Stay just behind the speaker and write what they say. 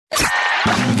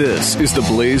This is the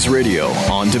Blaze Radio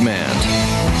on demand.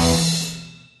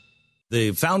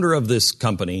 The founder of this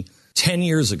company 10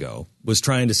 years ago was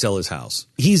trying to sell his house.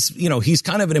 He's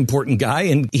kind of an important guy.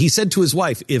 And he said to his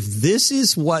wife, if this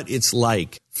is what it's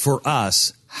like for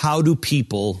us, how do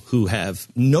people who have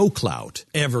no clout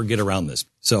ever get around this?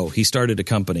 So he started a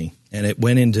company and it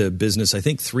went into business, I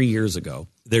think 3 years ago.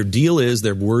 Their deal is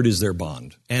their word is their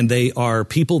bond. And they are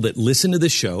people that listen to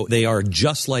this show. They are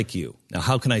just like you. Now,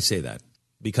 how can I say that?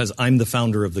 Because I'm the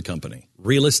founder of the company.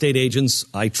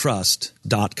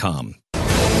 RealestateAgentsITrust.com.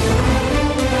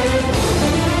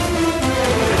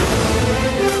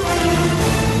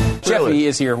 Jeffy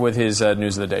is here with his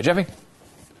news of the day. Jeffy?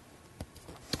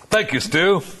 Thank you,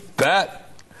 Stu.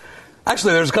 Pat?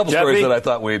 Actually, there's a couple stories that I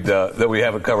thought that we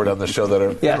haven't covered on the show that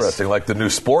are interesting, like the new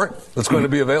sport that's going to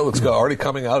be available. It's already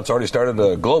coming out. It's already started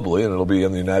globally, and it'll be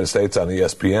in the United States on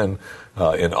ESPN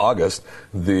in August.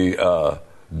 The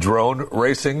drone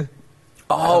racing.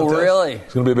 Oh, really?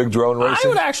 It's going to be a big drone racing. I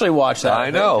would actually watch that. I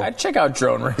know. I'd check out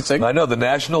drone racing. I know. The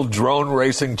National Drone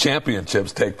Racing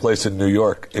Championships take place in New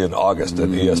York in August,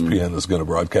 and ESPN is going to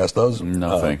broadcast those.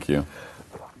 No, thank you.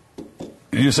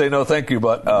 You say no thank you,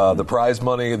 but the prize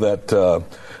money that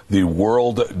the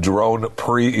World Drone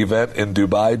Prix event in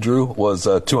Dubai drew was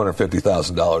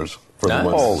 $250,000 for the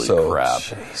winners. Holy crap.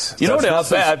 Jeez. You know what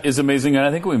else bad. is amazing? And I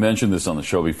think we mentioned this on the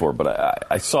show before, but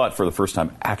I saw it for the first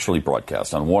time actually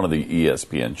broadcast on one of the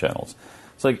ESPN channels.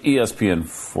 It's like ESPN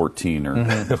 14 or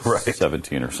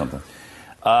 17 or something.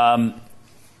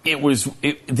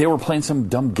 They were playing some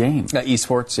dumb game.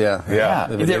 Esports, yeah.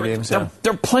 The video games,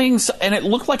 They're playing, and it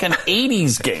looked like an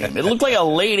 80s game. It looked like a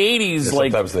late 80s.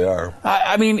 Sometimes they are.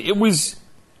 I mean, it was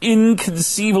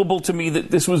inconceivable to me that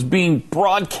this was being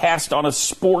broadcast on a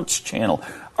sports channel.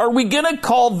 Are we going to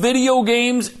call video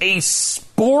games a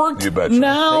sport you betcha.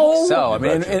 now? I think so. I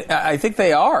mean, I think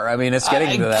they are. I mean, it's getting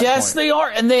to that point. I guess they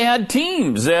are. And they had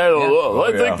teams.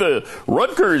 I think the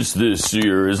Rutgers this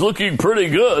year is looking pretty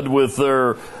good with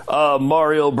their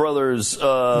Mario Brothers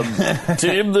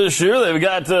team this year. They've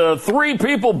got 3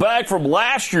 people back from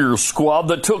last year's squad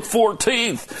that took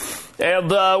 14th.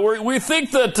 And we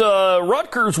think that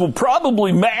Rutgers will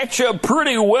probably match up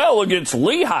pretty well against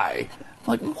Lehigh.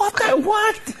 Like, what?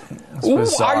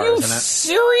 Bizarre, are you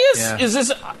serious? Yeah. Is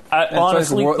this? I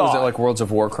honestly thought. Was it like Worlds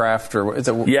of Warcraft? Or is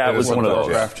it? Yeah, it was one of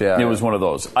those. It was one of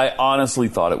those. I honestly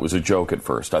thought it was a joke at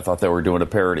first. I thought they were doing a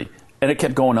parody. And it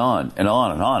kept going on and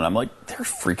on and on. I'm like, they're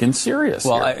freaking serious.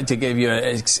 Well, to give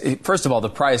you first of all, the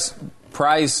prize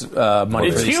money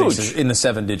it's for these huge. things is in the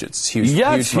 7 digits. It's huge.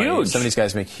 Yeah, huge it's money. huge. Some of these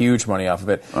guys make huge money off of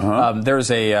it.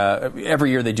 There's every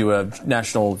year they do a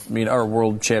national, or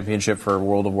world championship for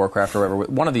World of Warcraft or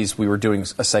whatever. One of these we were doing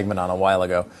a segment on a while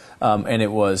ago, and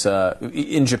it was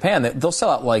in Japan. They'll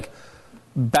sell out like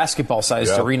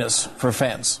basketball-sized arenas for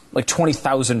fans. Like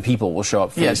 20,000 people will show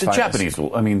up for these the finals. Japanese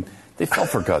will. I mean, they fell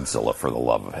for Godzilla, for the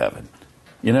love of heaven.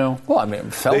 You know? Well, I mean, they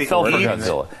fell for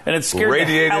Godzilla. And it scared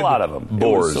the hell out of them.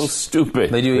 Boars. It was so stupid.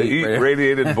 They eat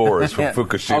radiated boars from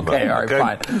Fukushima. Okay, all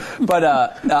right, fine. But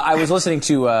I was listening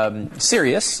to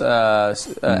Sirius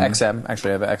XM. Actually,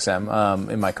 I have an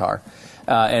XM in my car.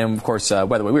 And, of course,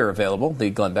 by the way, we are available, the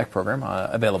Glenn Beck program,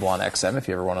 available on XM if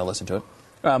you ever want to listen to it.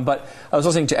 But I was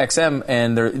listening to XM,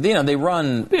 and they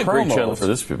run promos. Great channel for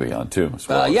this to be on, too.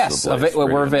 Yes,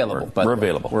 we're available. We're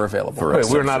available. We're available. Wait,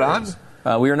 we're not on?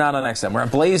 We are not on XM. We're on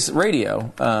Blaze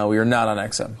Radio. We are not on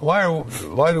XM.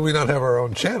 Why do we not have our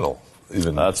own channel?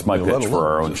 That's my pitch for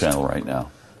our own channel right now.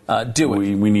 Do it.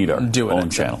 We need our Do it. own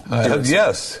channel.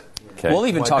 Yes. Okay. We'll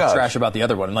even talk trash about the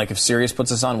other one. Like if Sirius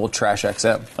puts us on, we'll trash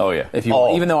XM. Oh yeah.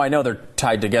 Even though I know they're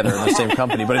tied together in the same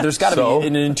company, but there's got to be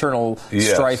an internal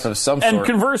strife of some sort. And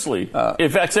conversely,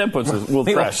 if XM puts us, we'll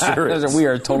trash Sirius. We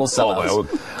are total sellouts.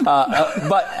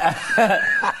 But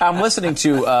I'm listening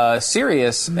to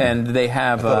Sirius, and they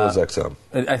have. I thought it was XM.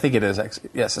 I think it is.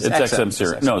 Yes, it's XM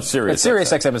Sirius. No, Sirius. It's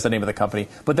Sirius XM is the name of the company,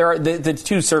 but there are the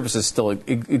two services still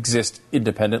exist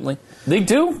independently. They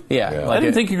do. Yeah. I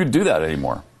didn't think you could do that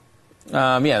anymore.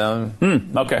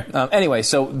 Okay. Anyway,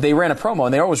 so they ran a promo,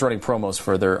 and they're always running promos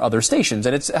for their other stations,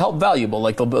 and it's help valuable.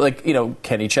 Like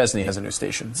Kenny Chesney has a new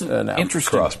station now.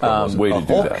 Interesting cross promos. way to do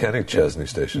that. Kenny Chesney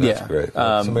station. That's great.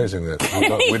 It's amazing that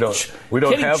we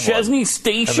don't Kenny have Chesney one.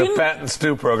 station. And the Pat and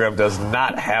Stu program does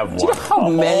not have one. Do you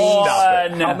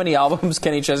know how many albums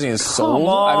Kenny Chesney has sold?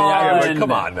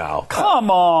 Come on now.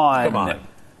 Come on.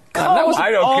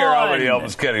 I don't care how many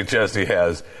albums Kenny Chesney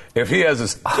has. If he has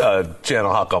his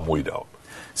channel, how come we don't?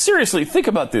 Seriously, think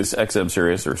about this, XM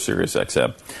Sirius or Sirius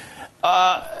XM.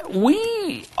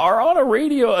 We are on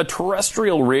a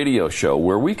terrestrial radio show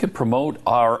where we could promote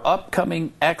our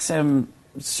upcoming XM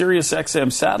Sirius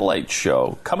XM satellite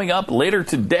show coming up later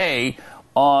today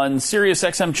on Sirius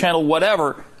XM channel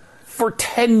whatever for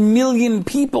 10 million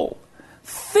people.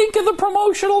 Think of the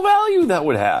promotional value that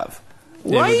would have.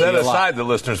 Right? Set aside the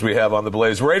listeners we have on the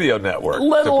Blaze Radio Network.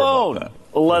 Let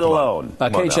alone.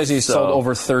 Kenny Chesney sold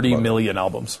over 30 million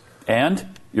albums. And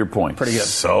your point. Pretty good.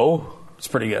 So? It's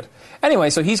pretty good.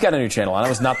 Anyway, so he's got a new channel, and that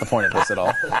was not the point of this at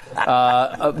all.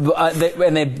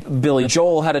 Billy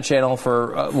Joel had a channel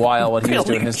for a while when he was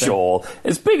doing his thing. Joel.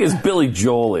 As big as Billy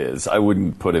Joel is, I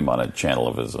wouldn't put him on a channel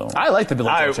of his own. I like the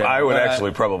Billy Joel channel. I would actually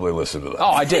probably listen to that.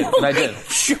 Oh, I did.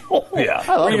 Joel. Yeah.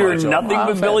 I love You're Billy Joel. nothing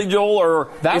but Billy Joel,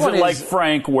 or that is one it like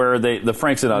Frank, where the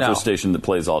Frank Sinatra station that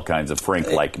plays all kinds of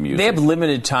Frank-like music? They have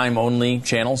limited time only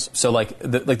channels. So like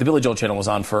the Billy Joel channel was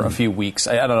on for a few weeks.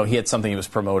 I don't know. He had something he was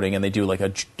promoting, and they do like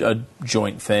a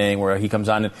joint thing where he comes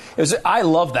on. And I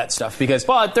love that stuff because.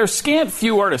 But there's scant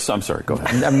few artists. I'm sorry. Go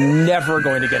ahead. I'm never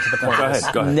going to get to the point.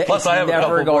 Go ahead. Plus, I have a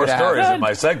couple more stories in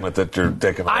my segment that you're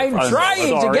taking. I'm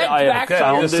trying to get back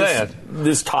to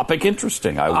this topic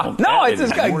interesting. I won't. No, it's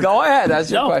just go ahead.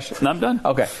 That's your question. I'm done.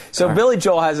 Okay, so Billy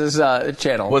Joel has his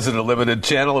channel. Was it a limited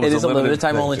channel? It is a limited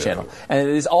time only channel, and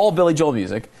it is all Billy Joel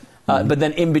music. But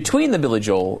then in between the Billy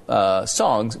Joel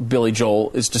songs, Billy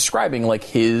Joel is describing like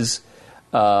his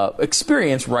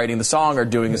experience writing the song or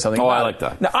doing something. I like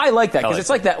that. Now, I like that because it's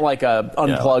like that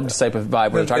unplugged type of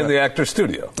vibe. In the Actor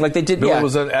Studio, like they did. It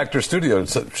was an Actor Studio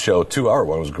show, 2-hour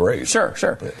one. It was great. Sure.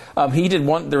 Yeah. He did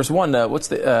one. There was one. What's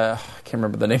the? I can't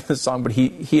remember the name of the song, but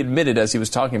he admitted as he was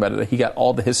talking about it that he got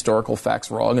all the historical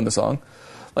facts wrong in the song.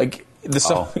 Like the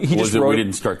song, he just wrote. We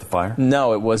Didn't Start the Fire?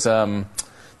 No, it was the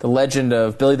legend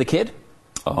of Billy the Kid.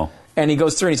 Oh. And he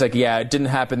goes through and he's like, yeah, it didn't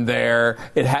happen there.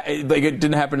 It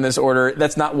didn't happen in this order.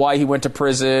 That's not why he went to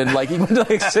prison. Like, he went to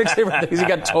like 6 different things. He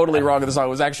got totally wrong in the song. It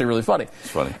was actually really funny.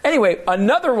 It's funny. Anyway,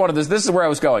 another one of this is where I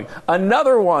was going.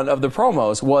 Another one of the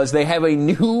promos was they have a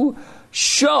new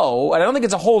show, and I don't think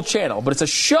it's a whole channel, but it's a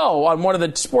show on one of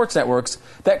the sports networks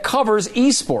that covers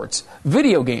esports,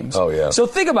 video games. Oh, yeah. So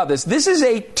think about this. This is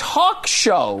a talk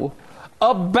show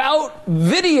about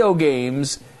video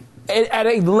games at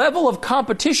a level of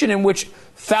competition in which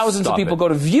thousands of people go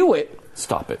to view it.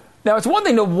 Stop it. Now, it's one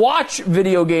thing to watch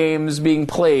video games being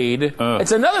played.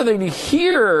 It's another thing to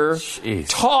hear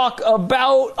talk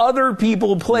about other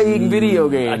people playing video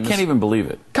games. I can't even believe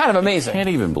it. Kind of amazing. Can't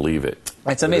even believe it.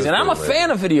 It's amazing. And I'm a fan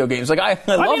of video games. Like I love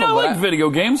them. I like video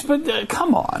games, but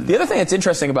come on. The other thing that's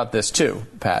interesting about this, too,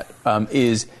 Pat,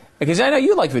 is because I know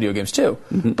you like video games, too.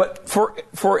 Mm-hmm. But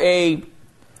for a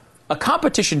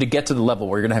competition to get to the level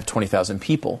where you're going to have 20,000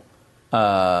 people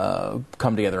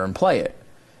come together and play it,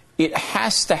 it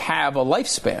has to have a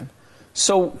lifespan.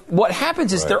 So what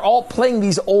happens is they're all playing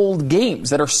these old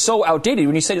games that are so outdated.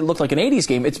 When you said it looked like an 80s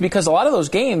game, it's because a lot of those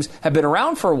games have been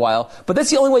around for a while, but that's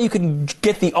the only way you can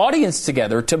get the audience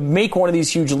together to make one of these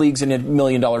huge leagues in $1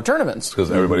 million tournaments.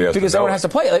 Because everybody has everyone has to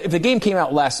play it. If the game came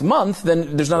out last month,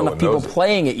 then there's not enough people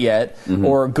playing it yet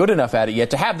or good enough at it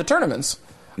yet to have the tournaments.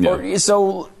 Yeah.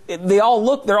 So they're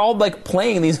all like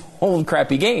playing these old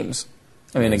crappy games.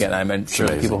 I mean, again, I'm sure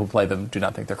the people who play them do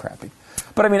not think they're crappy.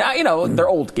 But I mean, they're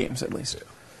old games at least.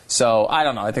 So I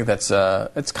don't know. I think that's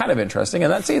it's kind of interesting.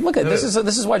 And look at this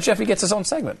is why Jeffy gets his own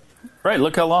segment. Right.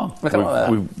 Look how long. I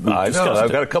know.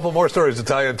 I've got a couple more stories to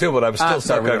tell you too, but I'm still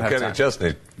stuck on Kenny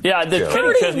Chesney. Yeah, the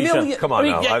Kenny Chesney show. Come on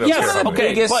now. I don't care.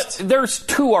 Okay, but there's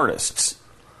two artists,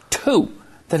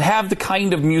 that have the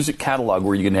kind of music catalog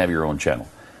where you can have your own channel.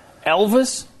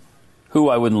 Elvis, who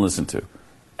I wouldn't listen to,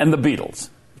 and the Beatles,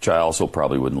 which I also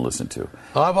probably wouldn't listen to.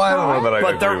 I don't know that I agree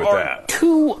with that. But there are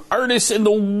two artists in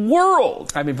the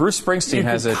world. I mean, Bruce Springsteen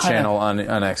has a channel on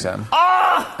XM.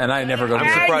 And I never go to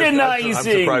agonizing. I'm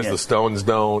surprised the Stones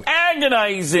don't.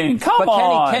 Agonizing. Come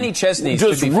on. Kenny Chesney,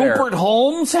 does Rupert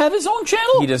Holmes have his own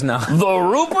channel? He does not. The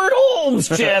Rupert Holmes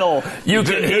channel. You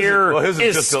can hear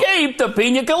Escape, the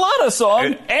Pina Colada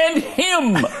song, and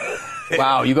him.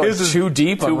 Wow, you go too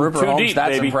deep on Rupert Holmes? Deep,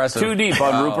 that's baby. impressive. Too deep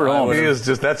on Rupert Holmes.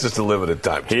 That's just a limited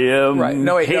time. Him,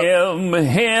 right.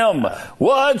 him.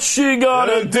 What's she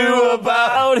gonna do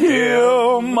about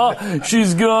him?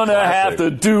 She's gonna have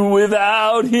to do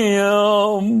without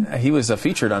him. He was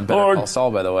featured on Better Call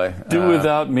Saul, by the way. Do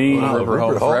without me. Rupert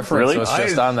Holmes reference really? was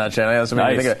just on that channel. That's what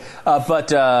I think of.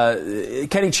 But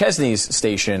Kenny Chesney's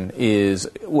station is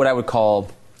what I would call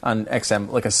on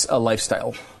XM like a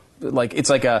lifestyle. Like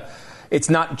it's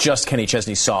not just Kenny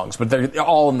Chesney songs, but they're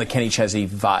all in the Kenny Chesney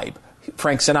vibe.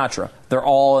 Frank Sinatra, they're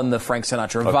all in the Frank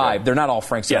Sinatra vibe. They're not all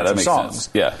Frank Sinatra songs. Sense.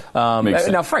 Yeah, makes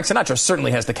sense. Now, Frank Sinatra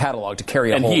certainly has the catalog to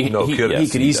carry a whole... He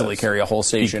could easily carry a whole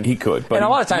station. He could. But and a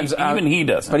lot of times... even he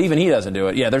doesn't. But even he doesn't do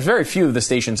it. Yeah, there's very few of the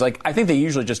stations. Like, I think they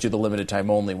usually just do the limited time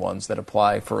only ones that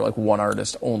apply for, like, one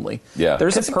artist only. Yeah.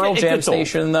 There's a Pearl Jam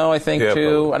station, though, I think, too.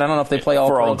 Probably. And I don't know if they play all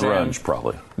for Pearl all Jam. grunge,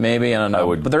 probably. Maybe, I don't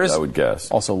know. But there is I would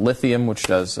guess. Also Lithium, which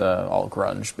does all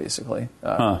grunge, basically.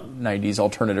 90s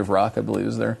alternative rock, I believe,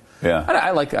 is there. Yeah.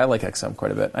 I like XM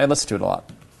quite a bit. I listen to it a lot.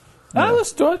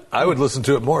 Let's do it. I would listen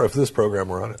to it more if this program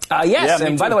were on it. Yes, Yeah,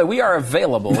 and by the way, we are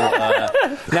available.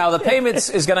 Now, the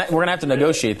payments we're going to have to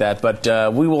negotiate that, but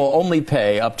we will only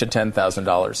pay up to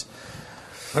 $10,000.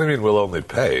 What do you mean we'll only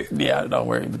pay? Yeah, don't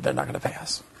worry, they're not going to pay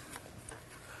us.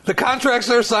 The contracts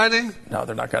they're signing? No,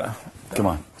 they're not going to. Come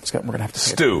on. We're going to have to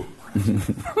pay Stu.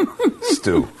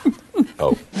 Stu.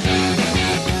 Oh.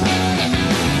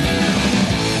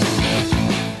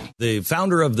 The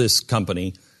founder of this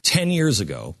company 10 years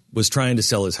ago was trying to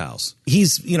sell his house.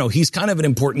 He's kind of an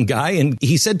important guy. And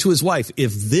he said to his wife,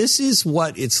 if this is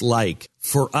what it's like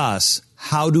for us,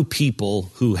 how do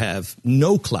people who have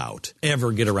no clout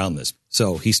ever get around this?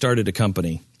 So he started a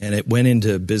company and it went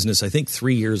into business, I think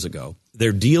 3 years ago.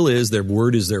 Their deal is their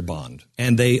word is their bond.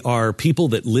 And they are people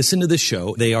that listen to this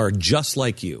show. They are just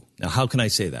like you. Now, how can I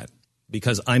say that?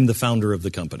 Because I'm the founder of the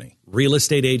company.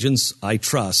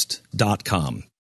 RealestateAgentsITrust.com.